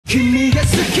君が好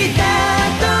きだ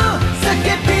と叫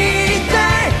び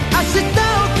たい明日を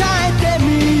変えて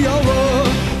みよう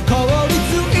凍り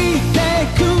ついて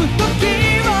く時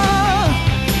を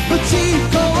ぶち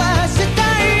壊した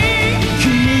い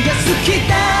君が好き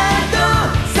だと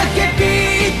叫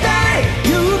びたい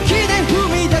勇気で踏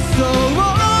み出そう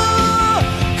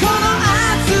この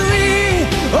熱い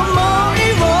想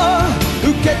いを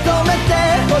受け止めて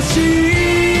ほしい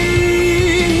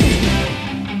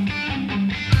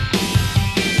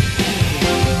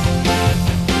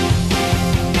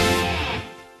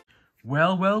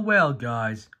Well,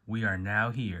 guys, we are now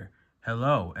here.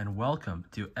 Hello, and welcome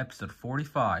to episode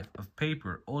 45 of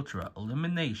Paper Ultra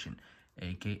Elimination,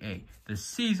 aka the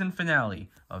season finale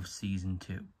of Season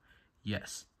 2.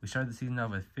 Yes, we started the season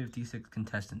off with 56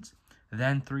 contestants,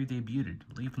 then 3 debuted,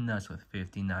 leaving us with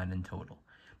 59 in total.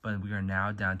 But we are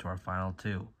now down to our final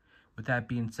 2. With that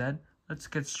being said, let's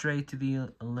get straight to the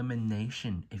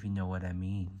elimination, if you know what I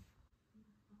mean.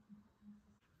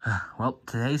 Well,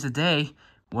 today's the day.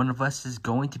 One of us is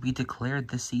going to be declared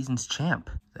this season's champ.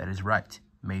 That is right.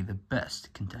 May the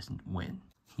best contestant win.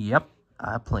 Yep,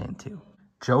 I plan to.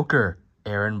 Joker,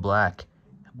 Erron Black,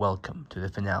 welcome to the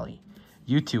finale.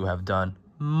 You two have done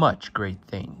much great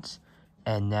things,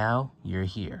 and now you're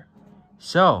here.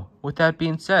 So, with that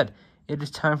being said, it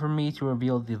is time for me to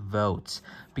reveal the votes.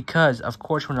 Because, of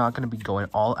course, we're not going to be going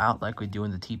all out like we do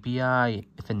in the TPI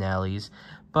finales,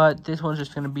 but this one's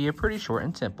just going to be a pretty short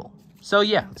and simple. So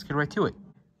yeah, let's get right to it.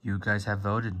 You guys have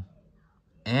voted.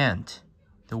 And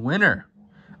the winner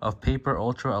of Paper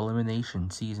Ultra Elimination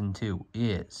Season 2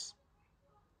 is...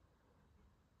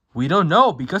 We don't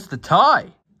know because it's a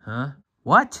tie. Huh?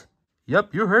 What?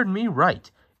 Yep, you heard me right.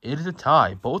 It is a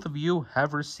tie. Both of you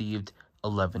have received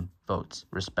 11 votes,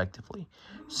 respectively.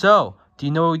 So, do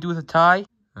you know what we do with a tie?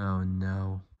 Oh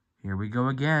no. Here we go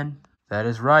again. That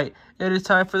is right. It is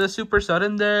time for the super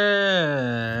sudden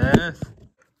death.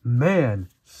 Man,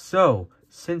 so...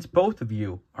 Since both of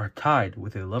you are tied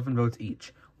with 11 votes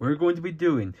each, we're going to be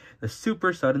doing the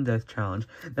Super Sudden Death Challenge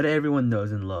that everyone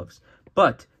knows and loves.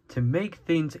 But to make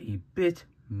things a bit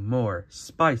more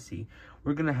spicy,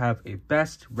 we're going to have a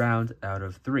best round out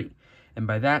of 3. And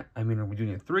by that, I mean we're doing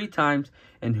it 3 times,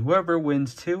 and whoever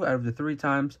wins 2 out of the 3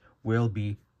 times will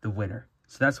be the winner.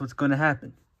 So that's what's going to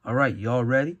happen. Alright, y'all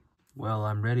ready? Well,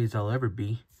 I'm ready as I'll ever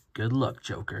be. Good luck,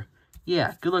 Joker.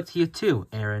 Yeah, good luck to you too,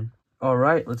 Erron.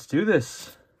 Alright, let's do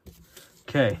this.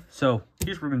 Okay, so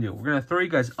here's what we're going to do. We're going to throw you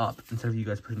guys up instead of you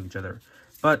guys pushing each other.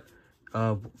 But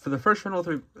for the first round, we'll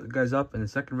throw you guys up. In the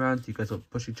second round, you guys will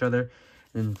push each other.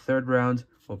 And in the third round,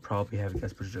 we'll probably have you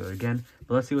guys push each other again.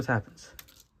 But let's see what happens.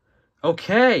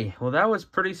 Okay, well that was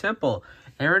pretty simple.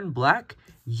 Erron Black,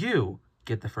 you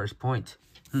get the first point.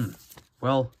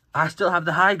 Well, I still have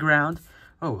the high ground.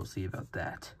 Oh, we'll see about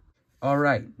that.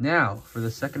 Alright, now for the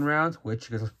second round, which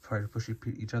you guys will try to push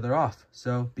each other off.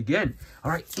 So, begin.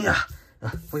 Alright,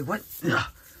 wait, what?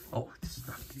 Oh, this is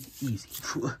not going to be easy.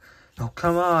 Oh,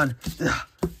 come on.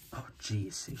 Oh,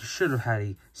 jeez. You should have had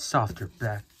a softer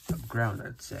background,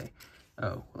 I'd say.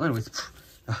 Oh, well, anyways.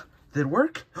 Did it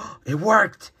work? It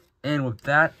worked! And with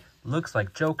that, looks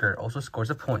like Joker also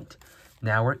scores a point.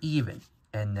 Now we're even.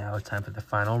 And now it's time for the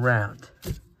final round.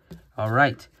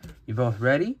 Alright, you both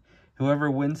ready?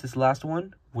 Whoever wins this last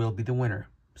one will be the winner.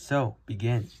 So,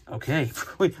 begin. Okay.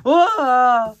 Wait.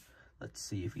 Whoa! Let's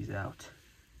see if he's out.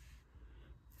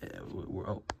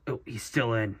 Oh, he's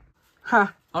still in.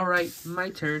 Ha! Alright,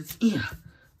 my turn. Yeah.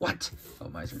 What? Oh,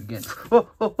 my turn again.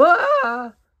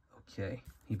 Okay,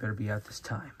 he better be out this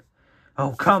time.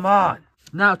 Oh, come on!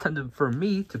 Now time for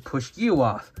me to push you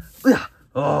off.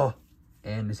 Oh,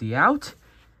 and is he out?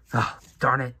 Oh,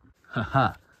 darn it.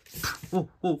 Haha. Oh,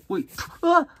 wait.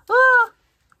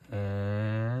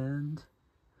 And...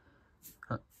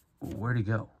 where'd he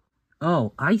go?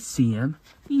 Oh, I see him.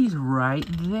 He's right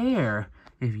there,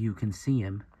 if you can see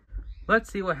him.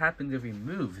 Let's see what happens if we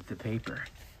move the paper.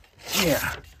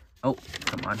 Yeah. Oh,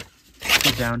 come on.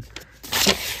 Sit down.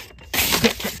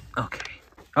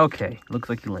 Okay, looks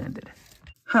like you landed.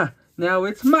 Huh, now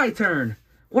it's my turn.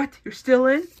 What, you're still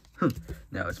in?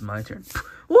 Now it's my turn.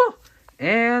 Whoa!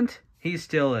 And... he's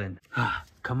still in.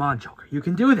 Come on, Joker. You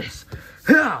can do this.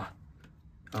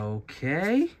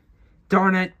 Okay.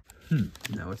 Darn it.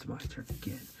 Now it's my turn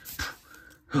again.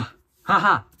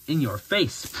 Haha. In your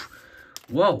face.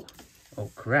 Whoa. Oh,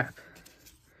 crap.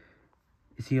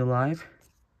 Is he alive?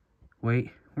 Wait.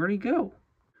 Where'd he go?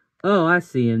 Oh, I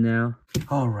see him now.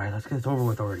 All right. Let's get this over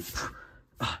with already.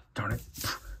 Darn it.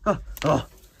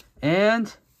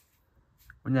 And...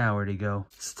 now where'd he go?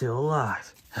 Still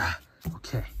alive.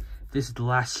 Okay. This is the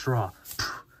last straw.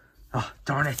 Oh,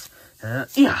 darn it.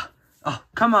 Yeah. Oh,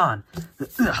 come on.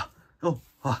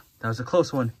 Oh, that was a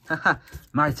close one. Haha,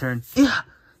 my turn. Yeah.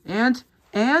 And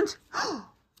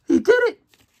he did it.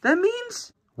 That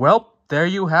means, well, there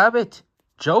you have it.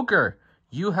 Joker,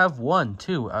 you have won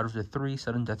 2 out of the 3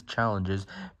 sudden death challenges,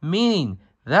 meaning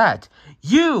that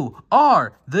you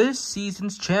are this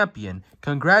season's champion.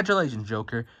 Congratulations,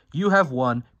 Joker. You have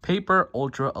won Paper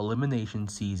Ultra Elimination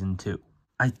Season 2.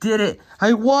 I did it.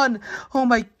 I won. Oh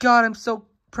my god, I'm so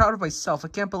proud of myself. I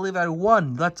can't believe I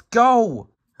won. Let's go.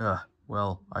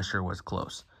 Well, I sure was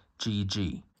close.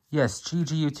 GG. Yes,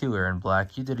 GG you too, Erron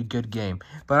Black. You did a good game.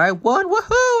 But I won. Woohoo!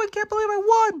 I can't believe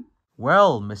I won.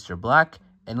 Well, Mr. Black,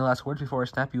 any last words before I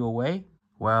snap you away?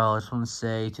 Well, I just want to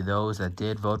say to those that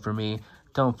did vote for me,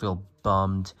 don't feel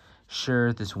bummed.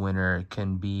 Sure, this winner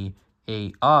can be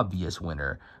a obvious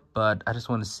winner, but I just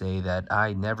want to say that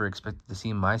I never expected to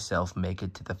see myself make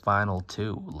it to the final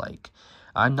 2. Like,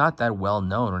 I'm not that well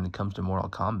known when it comes to Mortal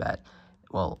Kombat.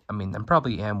 Well, I mean, I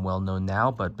probably am well known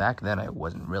now, but back then I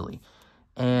wasn't really.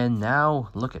 And now,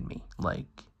 look at me. Like,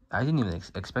 I didn't even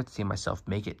expect to see myself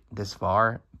make it this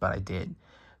far, but I did.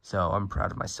 So I'm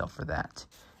proud of myself for that.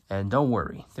 And don't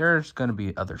worry, there's going to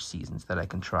be other seasons that I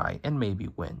can try and maybe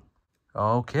win.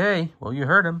 Okay, well, you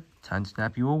heard him. Time to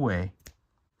snap you away.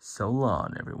 So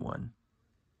long, everyone.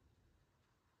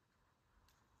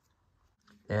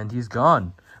 And he's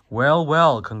gone.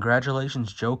 Well,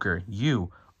 congratulations, Joker. You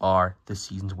are the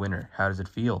season's winner. How does it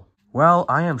feel? Well,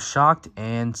 I am shocked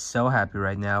and so happy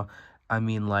right now. I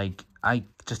mean, like, I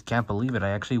just can't believe it.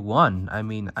 I actually won. I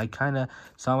mean, I kind of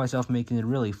saw myself making it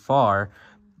really far,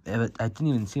 but I didn't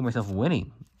even see myself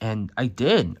winning. And I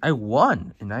did. I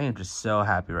won. And I am just so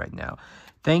happy right now.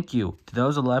 Thank you to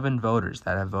those 11 voters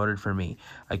that have voted for me.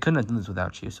 I couldn't have done this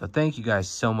without you. So thank you guys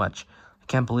so much. I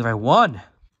can't believe I won.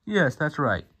 Yes, that's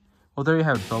right. Well, there you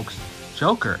have it, folks.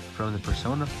 Joker from the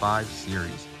Persona 5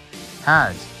 series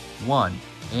has won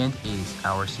and is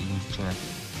our season's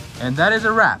champion. And that is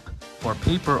a wrap for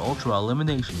Paper Ultra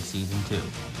Elimination Season 2.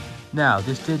 Now,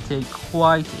 this did take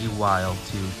quite a while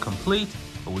to complete,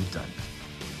 but we've done it.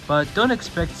 But don't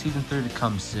expect Season 3 to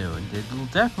come soon. It will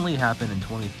definitely happen in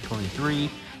 2023,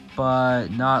 but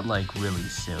not like really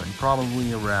soon.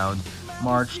 Probably around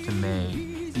March to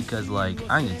May, because like,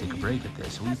 I need to take a break at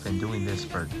this. We've been doing this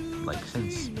for like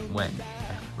since when?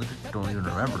 I literally don't even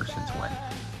remember since when.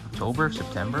 October,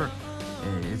 September?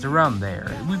 It's around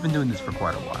there. We've been doing this for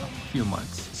quite a while, a few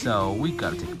months, so we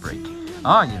gotta take a break.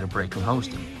 I need a break from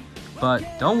hosting. But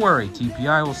don't worry,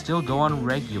 TPI will still go on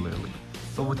regularly.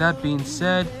 But with that being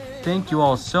said, thank you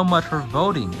all so much for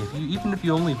voting. Even if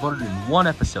you only voted in 1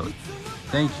 episode,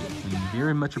 thank you. We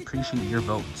very much appreciate your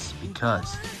votes,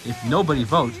 because if nobody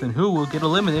votes, then who will get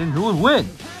eliminated and who will win?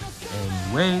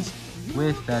 Anyways,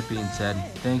 with that being said,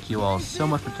 thank you all so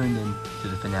much for tuning in to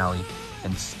the finale.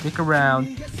 And stick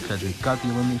around, because we've got the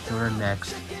elimination order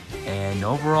next. And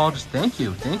overall, just thank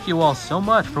you. Thank you all so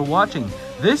much for watching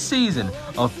this season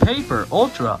of Paper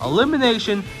Ultra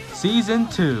Elimination Season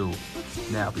 2.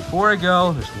 Now, before I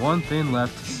go, there's one thing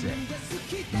left to say.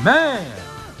 Man!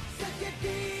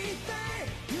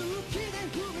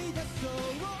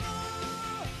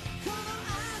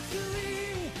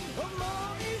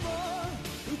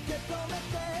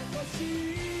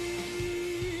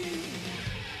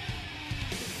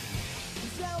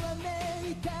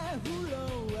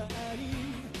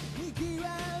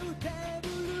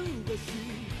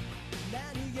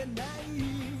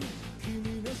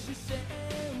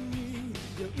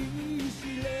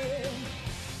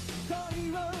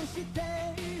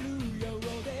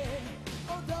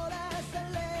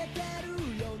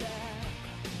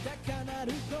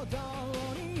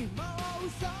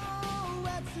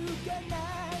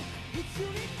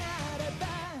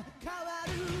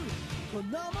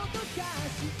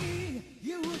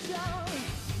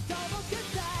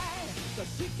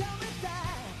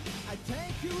 I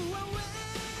take you away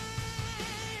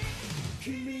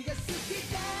君が好き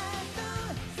だと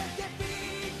叫び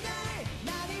たい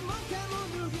何もかも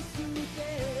脱ぎ捨て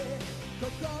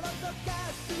心溶か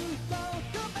す言葉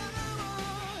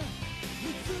を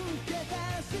見つけ出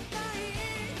したい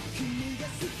君が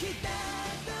好きだ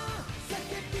と叫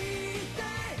びた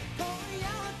い今夜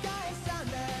は返さ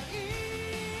ない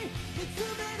見つ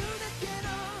めるだけの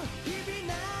日々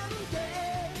な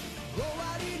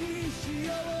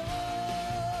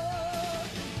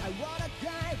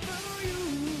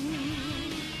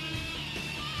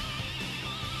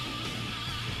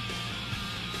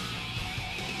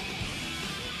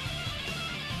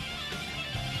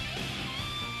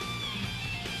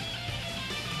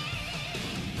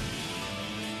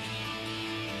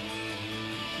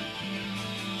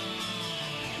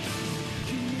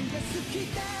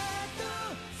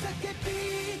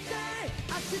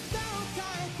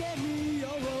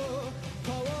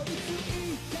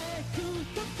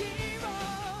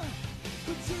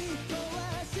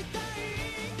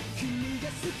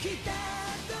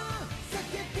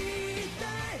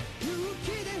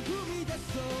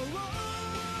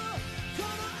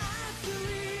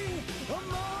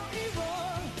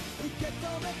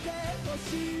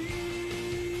しい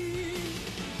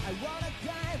I want